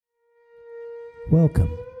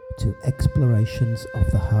Welcome to Explorations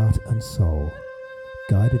of the Heart and Soul,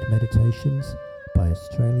 guided meditations by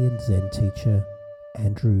Australian Zen teacher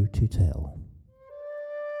Andrew Tuttle.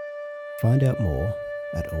 Find out more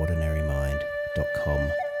at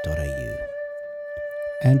ordinarymind.com.au.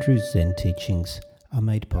 Andrew's Zen teachings are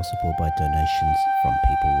made possible by donations from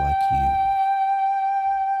people like you.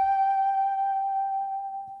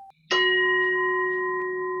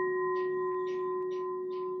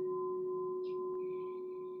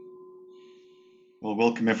 Well,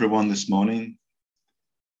 welcome everyone this morning.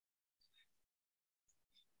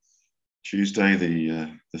 Tuesday,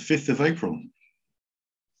 the 5th of April,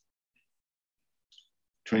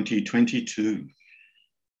 2022.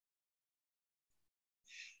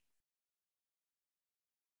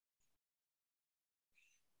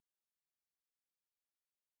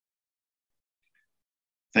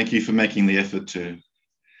 Thank you for making the effort to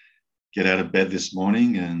get out of bed this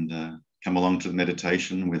morning and come along to the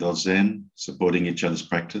meditation with Oz Zen, supporting each other's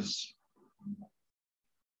practice.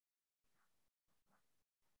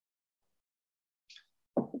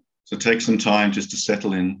 So take some time just to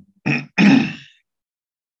settle in,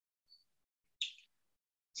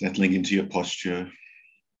 settling into your posture.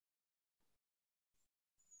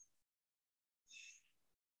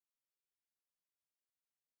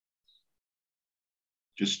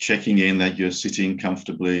 Just checking in that you're sitting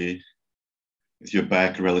comfortably with your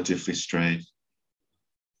back relatively straight.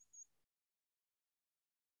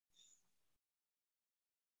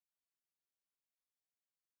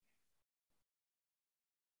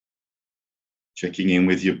 Checking in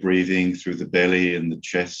with your breathing through the belly and the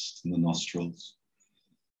chest and the nostrils.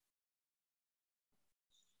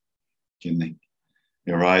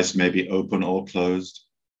 Your eyes may be open or closed,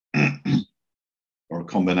 or a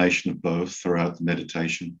combination of both throughout the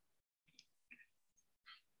meditation.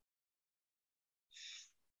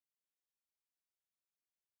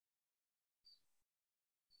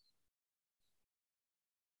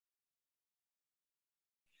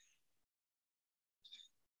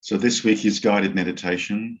 So this week is guided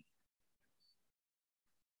meditation.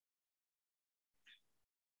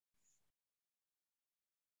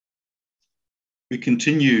 We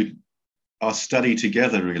continued our study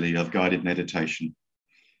together, really, of guided meditation.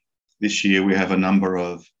 This year we have a number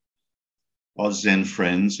of Oz Zen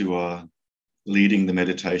friends who are leading the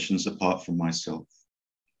meditations apart from myself.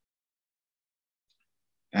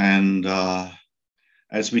 And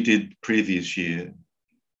as we did previous year,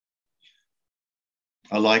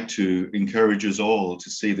 I like to encourage us all to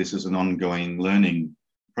see this as an ongoing learning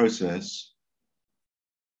process,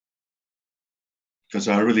 because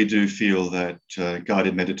I really do feel that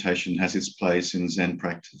guided meditation has its place in Zen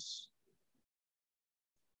practice.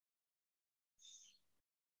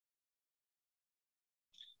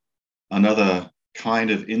 Another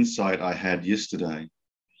kind of insight I had yesterday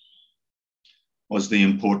was the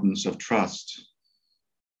importance of trust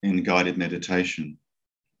in guided meditation.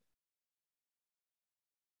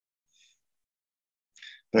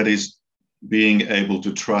 That is, being able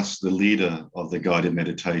to trust the leader of the guided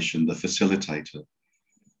meditation, the facilitator.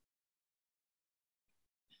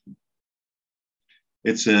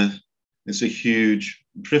 It's a huge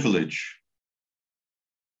privilege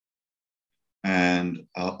and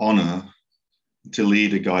honor to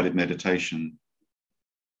lead a guided meditation.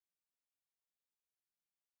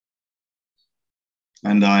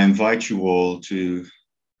 And I invite you all to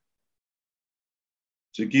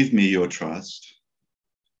give me your trust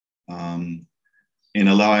in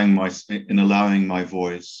allowing my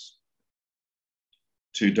voice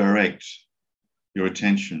to direct your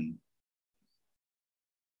attention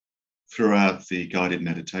throughout the guided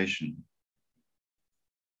meditation.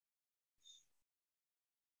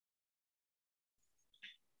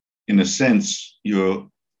 In a sense, you're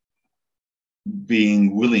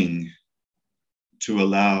being willing to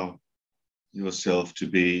allow yourself to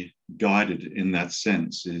be guided in that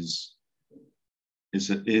sense is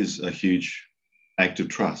a huge act of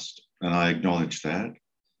trust, and I acknowledge that.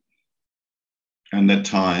 And at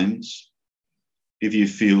times, if you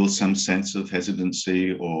feel some sense of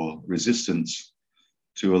hesitancy or resistance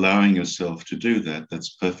to allowing yourself to do that,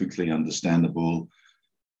 that's perfectly understandable,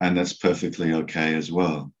 and that's perfectly okay as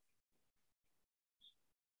well.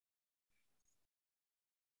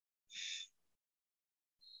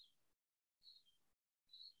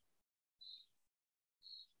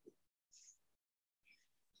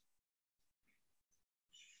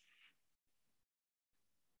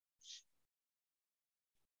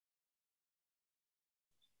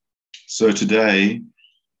 So today,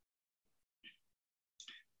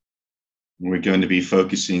 we're going to be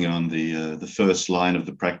focusing on the first line of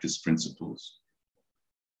the practice principles.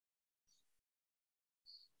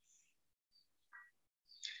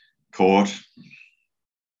 caught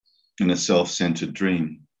in a self-centered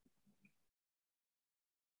dream.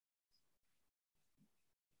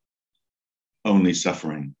 Only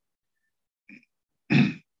suffering.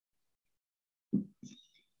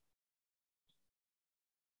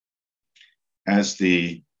 As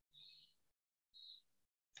the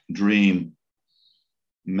dream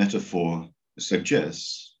metaphor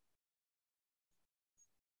suggests,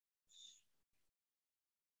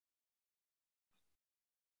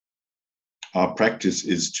 our practice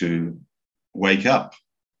is to wake up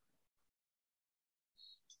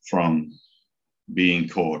from being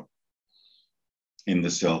caught in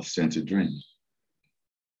the self-centered dream.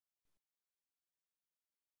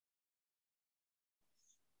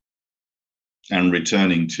 And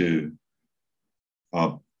returning to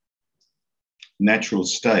our natural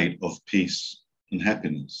state of peace and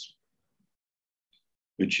happiness,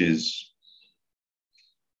 which is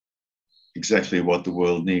exactly what the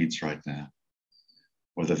world needs right now,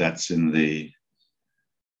 whether that's in the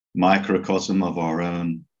microcosm of our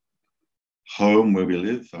own home where we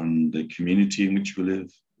live and the community in which we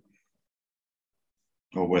live,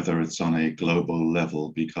 or whether it's on a global level,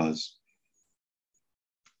 because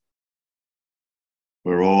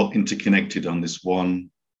we're all interconnected on this one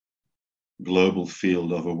global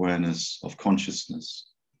field of awareness, of consciousness.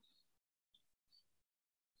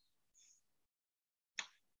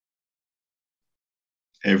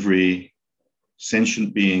 Every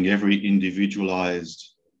sentient being, every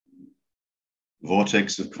individualized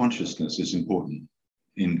vortex of consciousness is important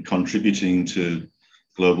in contributing to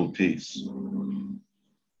global peace.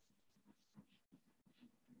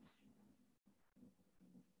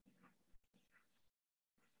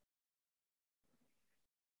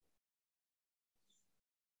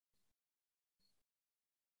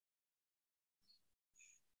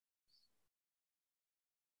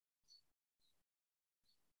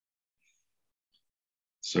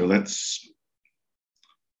 So let's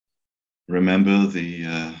remember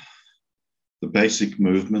the basic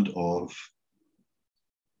movement of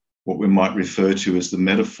what we might refer to as the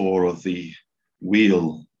metaphor of the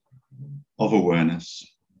wheel of awareness.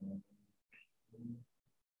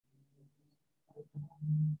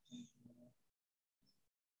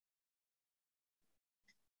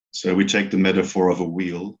 So we take the metaphor of a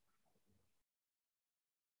wheel.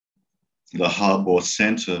 The hub or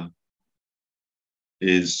center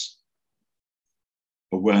is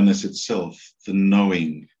awareness itself, the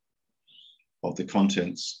knowing of the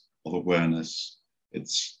contents of awareness.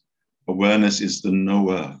 Awareness is the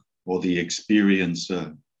knower or the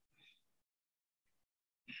experiencer.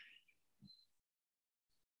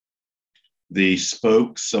 The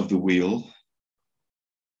spokes of the wheel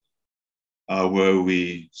are where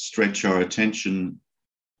we stretch our attention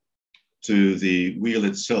to the wheel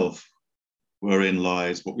itself, wherein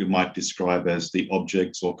lies what we might describe as the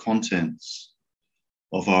objects or contents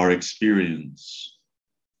of our experience.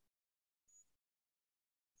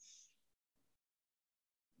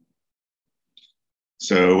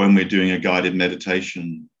 So when we're doing a guided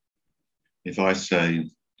meditation, if I say,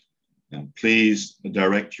 please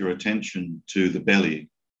direct your attention to the belly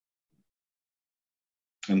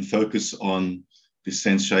and focus on the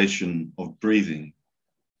sensation of breathing,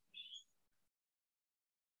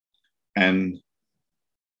 and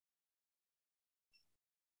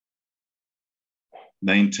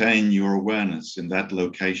maintain your awareness in that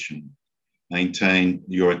location, maintain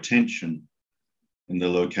your attention in the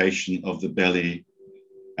location of the belly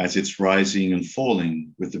as it's rising and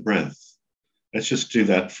falling with the breath. Let's just do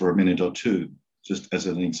that for a minute or two, just as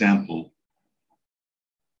an example.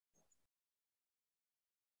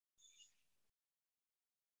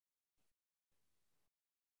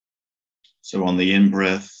 So on the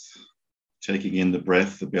in-breath, taking in the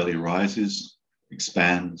breath, the belly rises,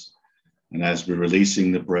 expands, and as we're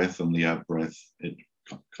releasing the breath on the out-breath, it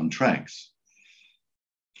contracts,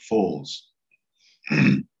 falls.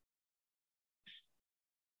 In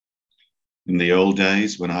the old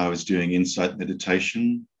days, when I was doing insight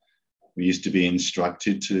meditation, we used to be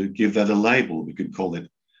instructed to give that a label. We could call it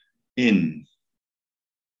in,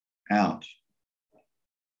 out,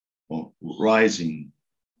 or rising,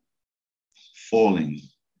 falling.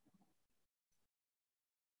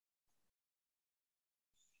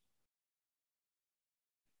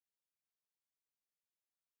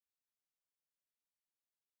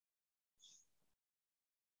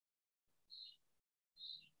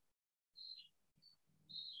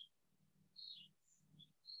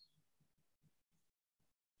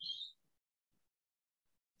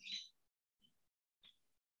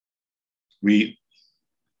 We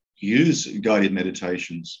use guided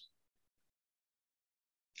meditations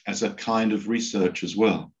as a kind of research as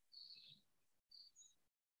well.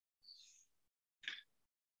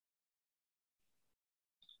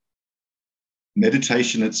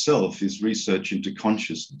 meditation itself is research into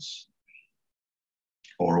consciousness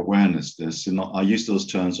or awareness. I use those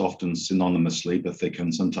terms often synonymously, but they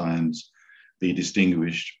can sometimes be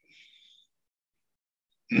distinguished.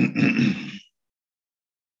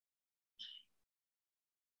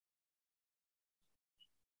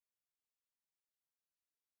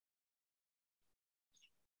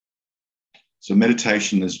 So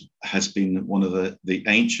meditation has been one of the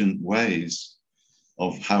ancient ways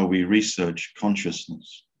of how we research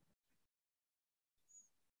consciousness.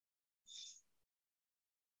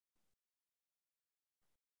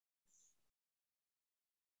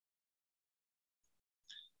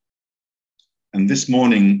 And this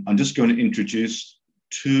morning, I'm just going to introduce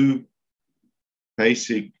two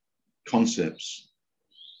basic concepts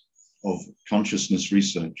of consciousness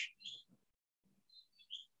research.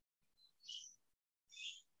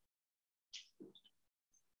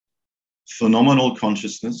 Phenomenal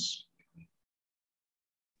consciousness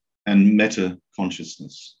and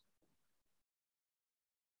meta-consciousness.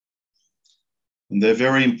 And they're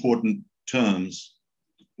very important terms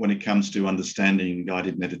when it comes to understanding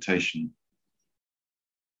guided meditation.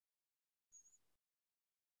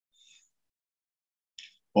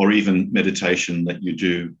 Or even meditation that you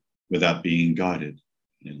do without being guided.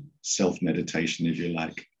 You know, self-meditation, if you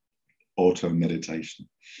like, auto-meditation.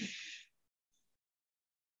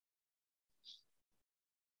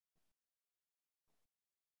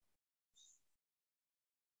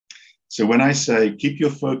 So when I say keep your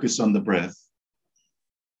focus on the breath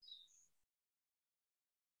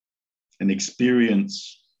and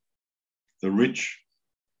experience the rich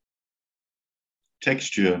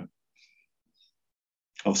texture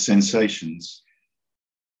of sensations,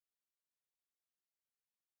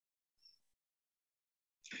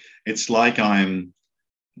 it's like I'm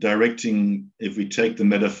directing, if we take the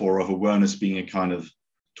metaphor of awareness being a kind of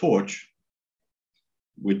torch,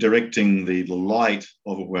 we're directing the light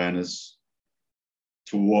of awareness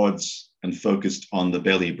towards and focused on the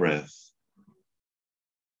belly breath.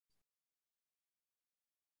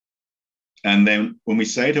 And then when we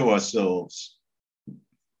say to ourselves,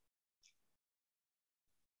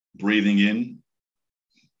 breathing in,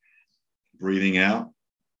 breathing out,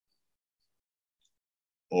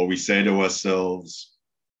 or we say to ourselves,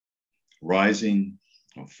 rising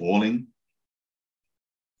or falling,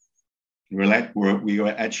 we are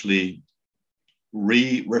actually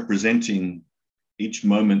re-representing each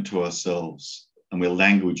moment to ourselves, and we're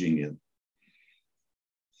languaging it.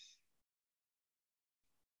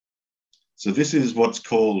 So this is what's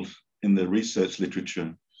called in the research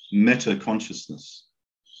literature meta-consciousness.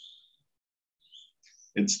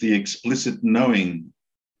 It's the explicit knowing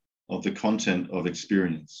of the content of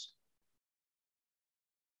experience.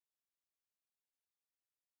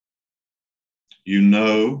 You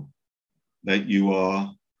know that you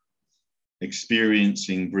are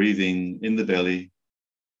experiencing breathing in the belly,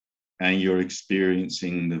 and you're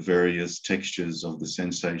experiencing the various textures of the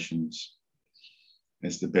sensations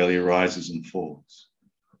as the belly rises and falls.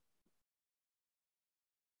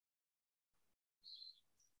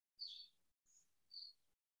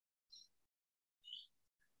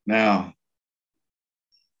 Now,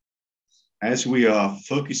 as we are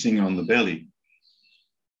focusing on the belly,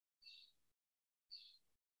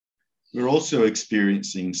 we're also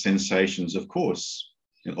experiencing sensations, of course,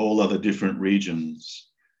 in all other different regions.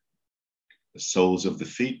 The soles of the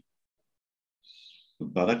feet, the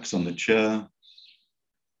buttocks on the chair,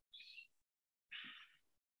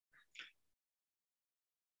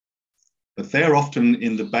 but they're often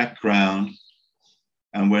in the background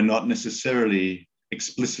and we're not necessarily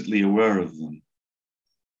explicitly aware of them.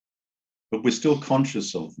 But we're still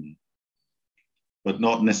conscious of them, but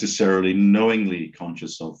not necessarily knowingly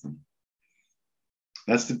conscious of them.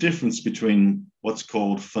 That's the difference between what's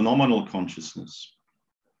called phenomenal consciousness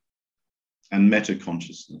and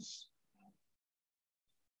meta-consciousness.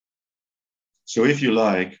 So if you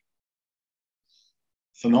like,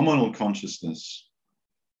 phenomenal consciousness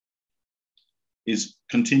is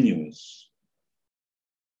continuous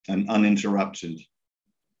and uninterrupted.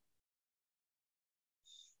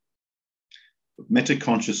 But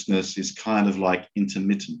meta-consciousness is kind of like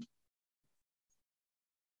intermittent.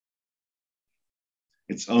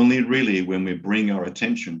 It's only really when we bring our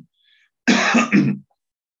attention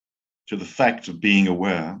to the fact of being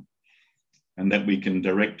aware and that we can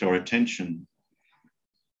direct our attention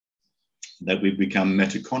that we become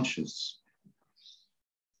meta-conscious.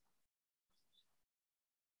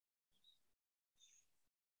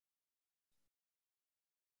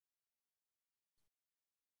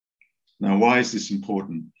 Now, why is this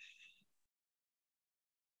important?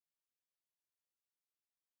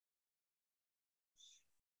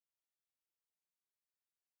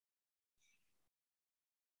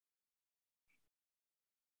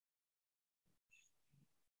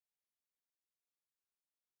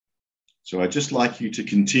 So I'd just like you to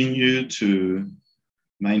continue to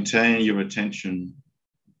maintain your attention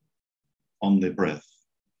on the breath.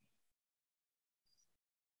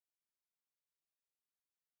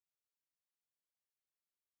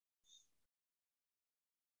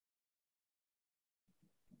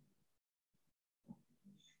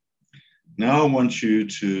 Now I want you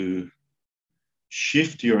to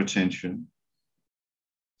shift your attention,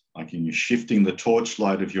 like you're shifting the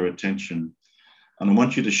torchlight of your attention, and I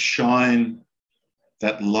want you to shine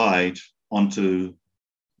that light onto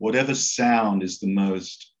whatever sound is the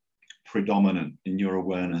most predominant in your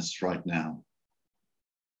awareness right now.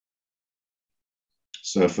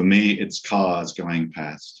 So for me, it's cars going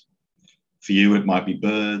past. For you, it might be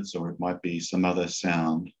birds or it might be some other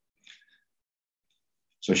sound.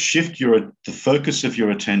 So shift the focus of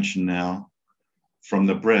your attention now from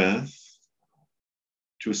the breath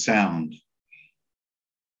to a sound.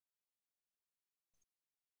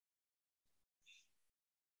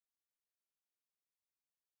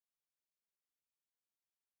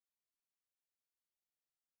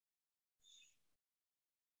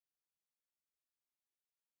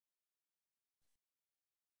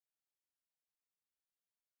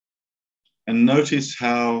 And notice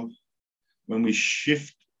how when we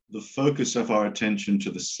shift the focus of our attention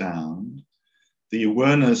to the sound, the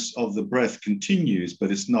awareness of the breath continues,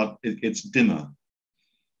 but it's dimmer.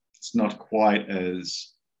 It's not quite as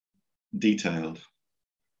detailed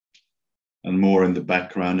and more in the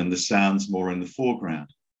background, and the sound's more in the foreground.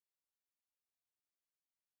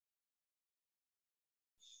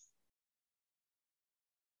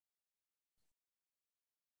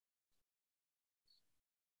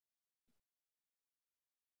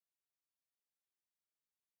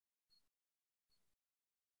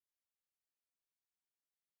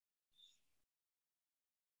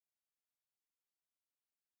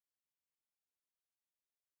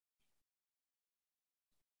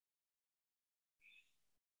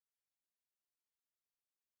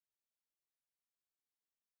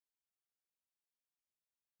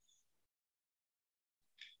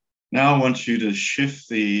 Now I want you to shift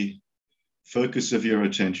the focus of your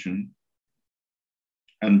attention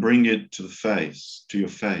and bring it to the face, to your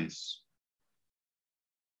face.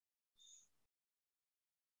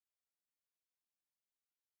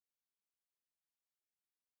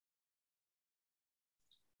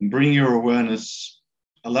 And bring your awareness,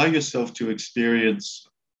 allow yourself to experience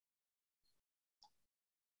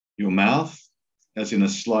your mouth as in a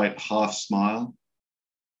slight half smile.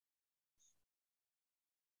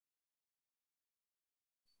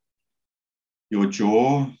 Your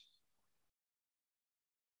jaw,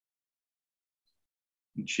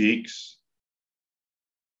 cheeks,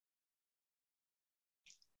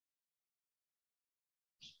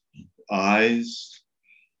 eyes,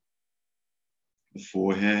 the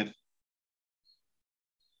forehead.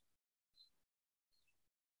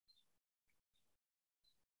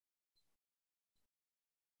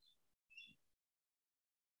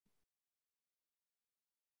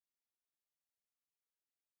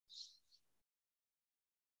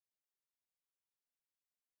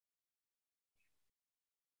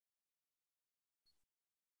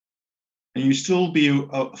 And you still be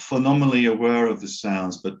phenomenally aware of the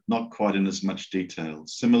sounds, but not quite in as much detail.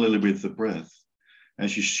 Similarly with the breath,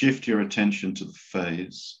 as you shift your attention to the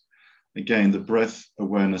face, again, the breath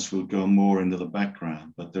awareness will go more into the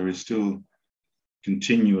background, but there is still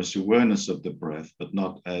continuous awareness of the breath, but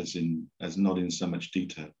not not in so much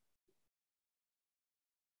detail.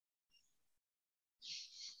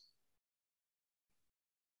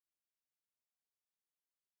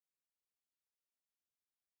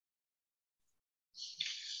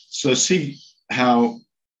 So see how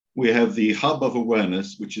we have the hub of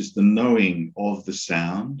awareness, which is the knowing of the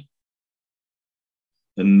sound,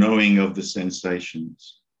 the knowing of the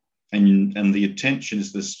sensations. And the attention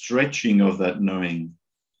is the stretching of that knowing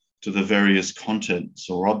to the various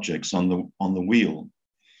contents or objects on the wheel.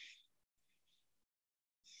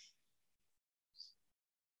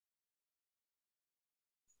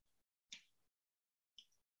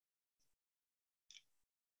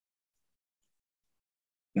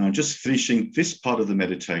 Now, just finishing this part of the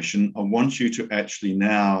meditation, I want you to actually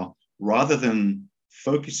now, rather than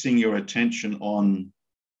focusing your attention on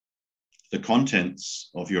the contents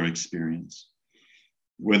of your experience,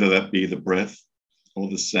 whether that be the breath or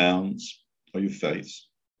the sounds or your face,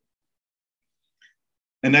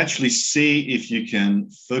 and actually see if you can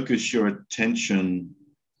focus your attention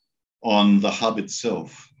on the hub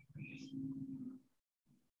itself.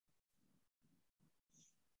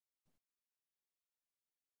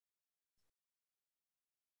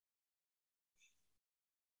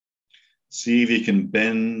 See if you can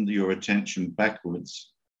bend your attention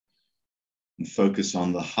backwards and focus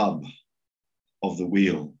on the hub of the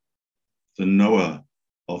wheel, the knower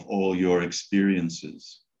of all your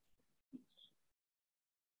experiences.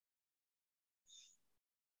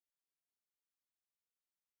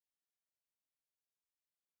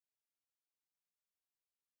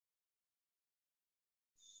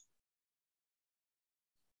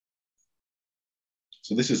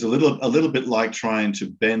 So this is a little bit like trying to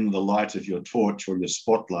bend the light of your torch or your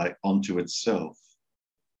spotlight onto itself,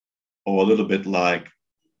 or a little bit like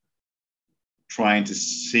trying to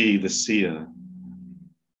see the seer.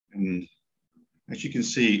 And as you can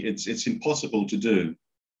see, it's impossible to do,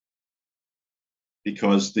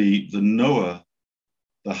 because the knower,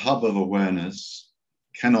 the hub of awareness,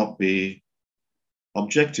 cannot be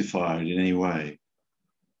objectified in any way.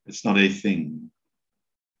 It's not a thing.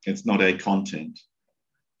 It's not a content.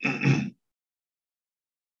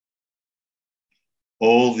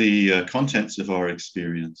 All the contents of our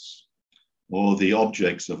experience, all the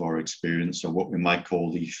objects of our experience, are what we might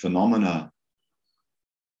call the phenomena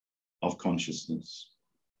of consciousness,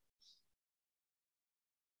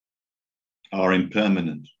 are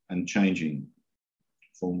impermanent and changing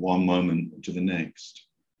from one moment to the next.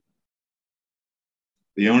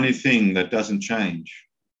 The only thing that doesn't change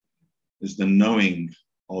is the knowing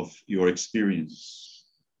of your experience.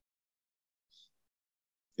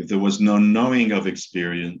 If there was no knowing of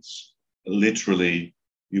experience, literally,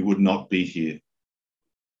 you would not be here.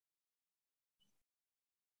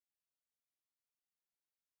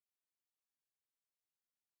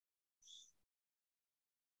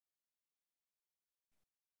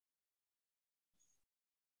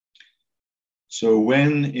 So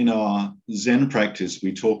when in our Zen practice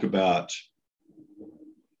we talk about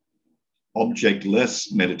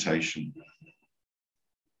objectless meditation,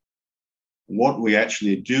 what we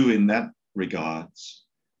actually do in that regards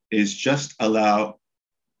is just allow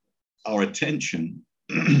our attention,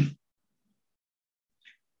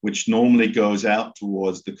 which normally goes out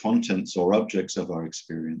towards the contents or objects of our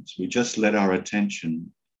experience, we just let our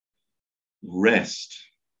attention rest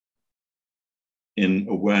in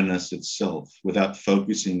awareness itself without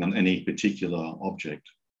focusing on any particular object.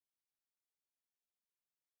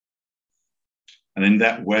 And in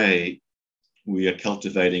that way, we are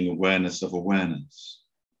cultivating awareness of awareness.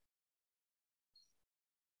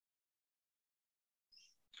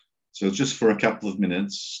 So just for a couple of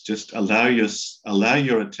minutes, just allow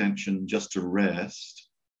your attention just to rest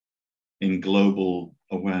in global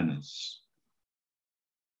awareness,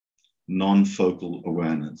 non-focal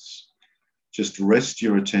awareness. Just rest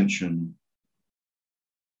your attention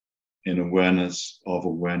in awareness of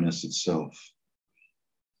awareness itself.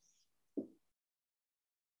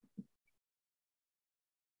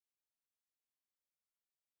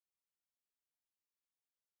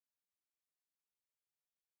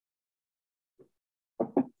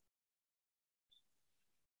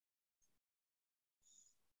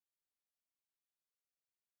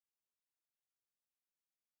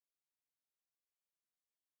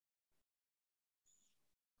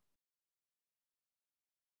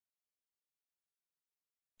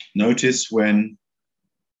 Notice when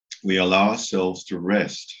we allow ourselves to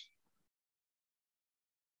rest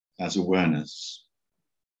as awareness.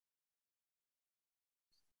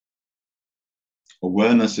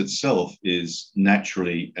 Awareness itself is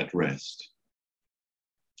naturally at rest.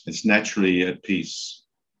 It's naturally at peace.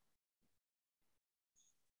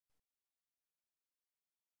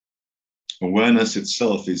 Awareness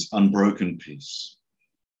itself is unbroken peace.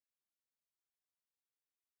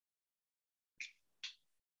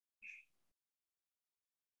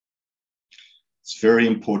 It's very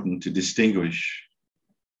important to distinguish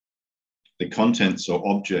the contents or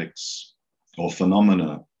objects or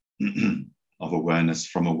phenomena of awareness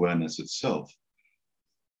from awareness itself.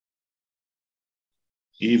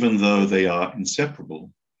 Even though they are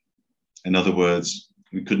inseparable, in other words,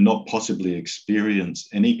 we could not possibly experience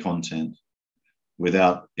any content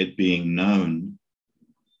without it being known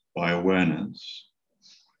by awareness,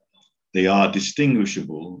 they are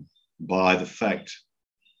distinguishable by the fact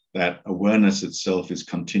that awareness itself is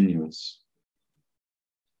continuous,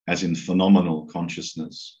 as in phenomenal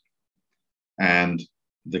consciousness, and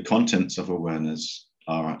the contents of awareness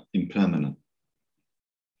are impermanent.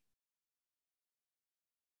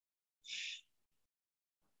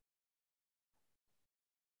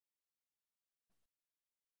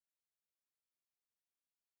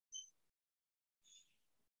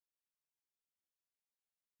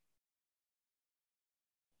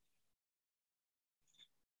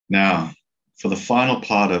 Now, for the final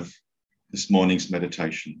part of this morning's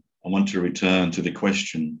meditation, I want to return to the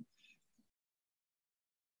question,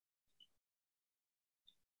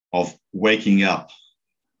 of waking up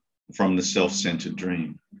from the self-centered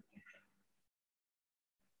dream.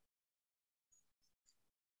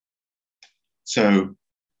 So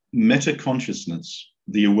meta-consciousness,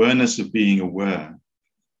 the awareness of being aware,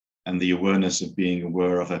 and the awareness of being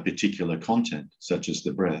aware of a particular content, such as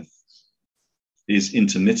the breath, is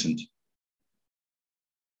intermittent.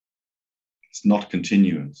 It's not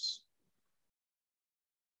continuous.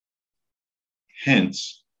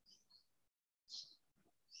 Hence,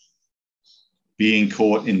 being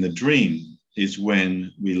caught in the dream is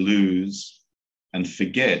when we lose and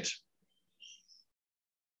forget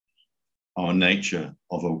our nature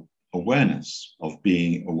of awareness, of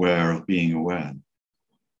being aware of being aware.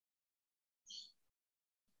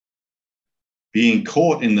 Being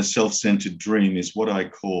caught in the self-centered dream is what I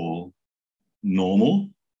call normal,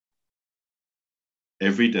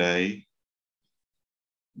 everyday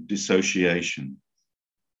dissociation.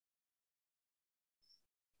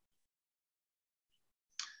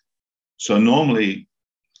 So normally,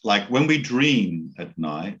 like when we dream at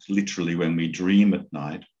night, literally when we dream at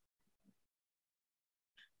night,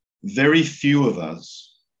 very few of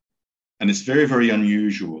us, and it's very, very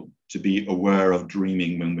unusual to be aware of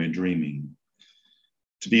dreaming when we're dreaming.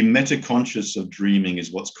 To be meta-conscious of dreaming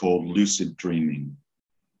is what's called lucid dreaming.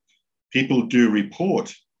 People do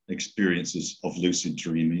report experiences of lucid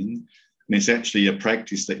dreaming, and it's actually a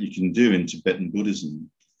practice that you can do in Tibetan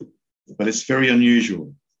Buddhism, but it's very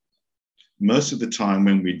unusual. Most of the time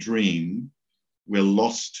when we dream, we're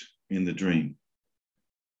lost in the dream.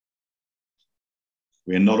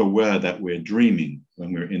 We're not aware that we're dreaming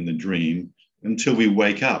when we're in the dream until we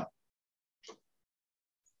wake up.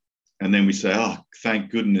 And then we say, oh, thank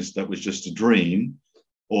goodness that was just a dream.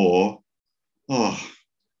 Or, oh,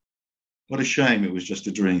 what a shame it was just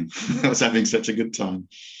a dream. I was having such a good time.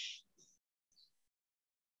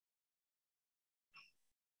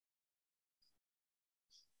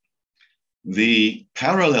 The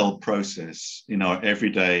parallel process in our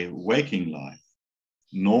everyday waking life,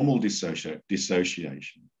 normal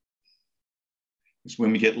dissociation, is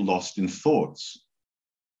when we get lost in thoughts.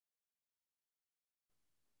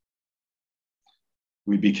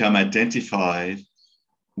 We become identified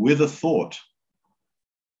with a thought,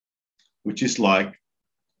 which is like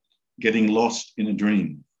getting lost in a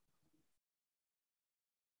dream.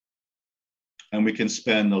 And we can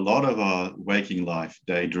spend a lot of our waking life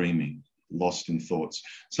daydreaming, lost in thoughts.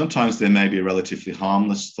 Sometimes there may be relatively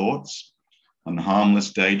harmless thoughts and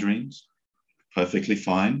harmless daydreams, perfectly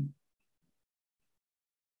fine.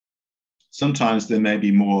 Sometimes there may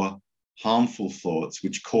be more harmful thoughts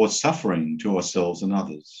which cause suffering to ourselves and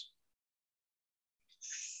others.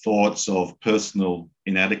 Thoughts of personal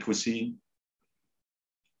inadequacy,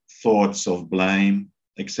 thoughts of blame,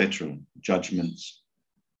 etc., judgments.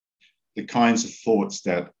 The kinds of thoughts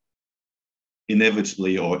that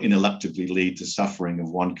inevitably or ineluctably lead to suffering of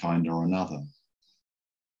one kind or another.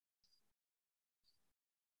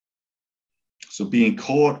 So being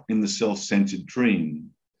caught in the self-centered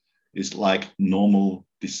dream is like normal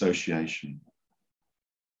dissociation.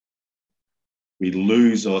 We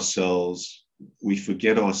lose ourselves, we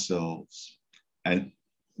forget ourselves, and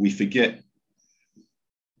we forget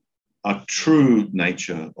our true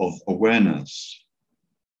nature of awareness.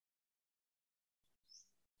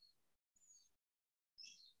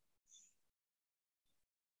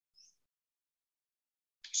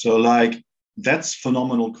 So like that's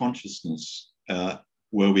phenomenal consciousness,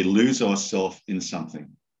 where we lose ourselves in something.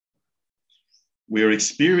 We're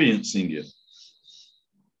experiencing it.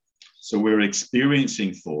 So we're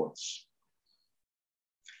experiencing thoughts,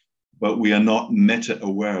 but we are not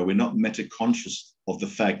meta-aware. We're not meta-conscious of the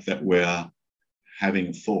fact that we're having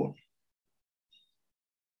a thought.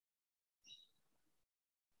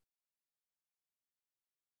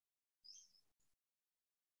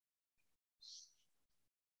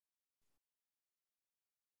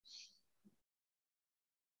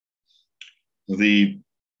 The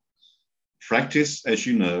practice, as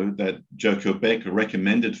you know, that Joko Beck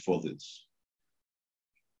recommended for this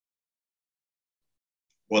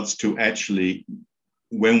was to actually,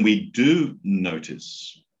 when we do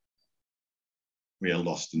notice we are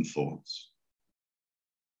lost in thoughts,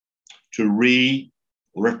 to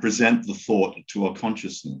re-represent the thought to our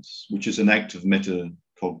consciousness, which is an act of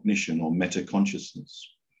metacognition or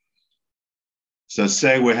meta-consciousness. So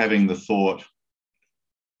say we're having the thought,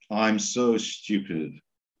 I'm so stupid.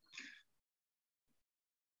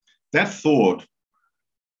 That thought,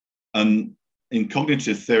 and in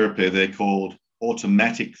cognitive therapy, they're called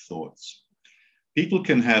automatic thoughts. People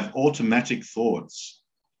can have automatic thoughts.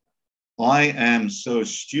 I am so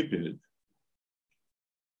stupid.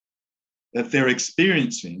 that they're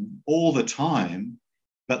experiencing all the time,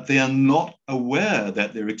 but they are not aware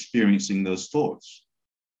that they're experiencing those thoughts.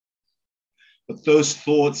 But those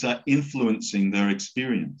thoughts are influencing their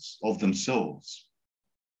experience of themselves.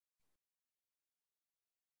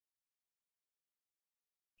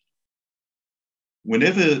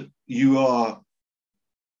 Whenever you are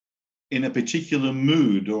in a particular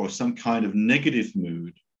mood or some kind of negative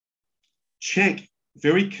mood, check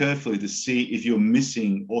very carefully to see if you're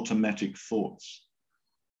missing automatic thoughts.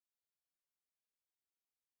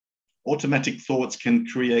 Automatic thoughts can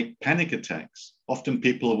create panic attacks. Often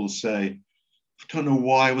people will say, I don't know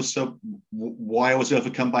why I was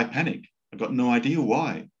overcome by panic. I've got no idea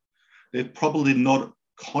why. They're probably not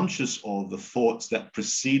conscious of the thoughts that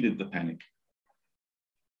preceded the panic.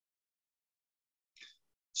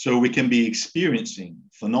 So we can be experiencing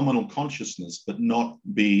phenomenal consciousness, but not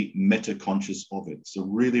be meta-conscious of it. It's a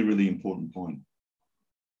really, really important point.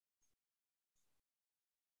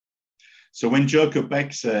 So when Joko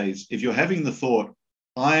Beck says, if you're having the thought,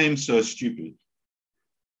 I'm so stupid,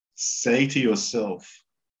 say to yourself,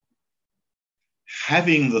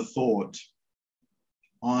 having the thought,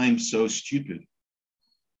 I'm so stupid.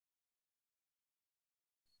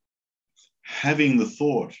 Having the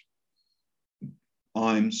thought,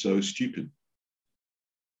 I'm so stupid.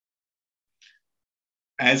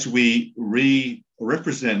 As we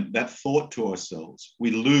represent that thought to ourselves,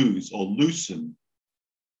 we lose or loosen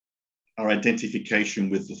our identification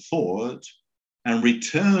with the thought and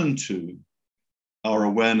return to our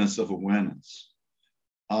awareness of awareness.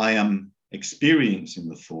 I am experiencing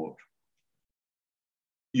the thought.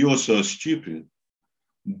 You're so stupid,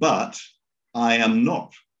 but I am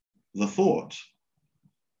not the thought.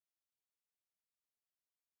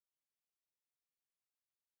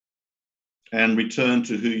 And return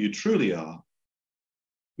to who you truly are,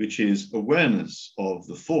 which is awareness of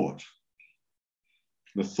the thought.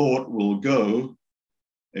 The thought will go,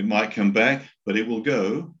 it might come back, but it will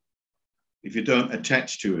go. If you don't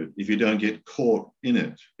attach to it, if you don't get caught in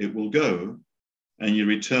it, it will go, and you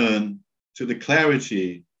return to the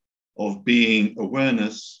clarity of being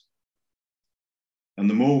awareness. And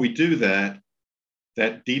the more we do that,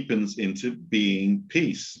 that deepens into being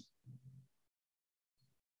peace.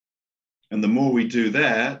 And the more we do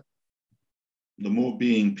that, the more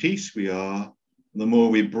being peace we are, the more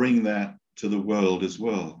we bring that to the world as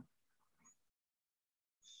well.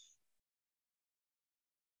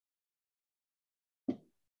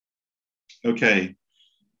 Okay,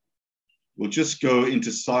 we'll just go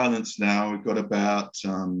into silence now. We've got about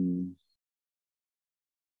 7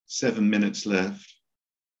 minutes left.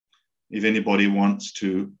 If anybody wants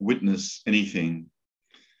to witness anything.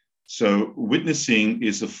 So witnessing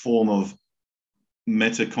is a form of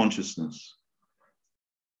meta-consciousness.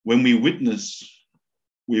 When we witness,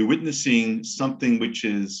 we're witnessing something which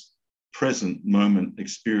is present moment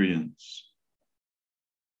experience.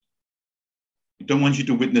 I don't want you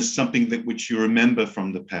to witness something which you remember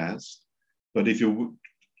from the past, but if you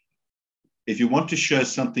want to share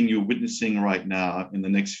something you're witnessing right now in the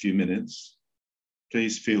next few minutes,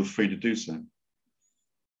 please feel free to do so.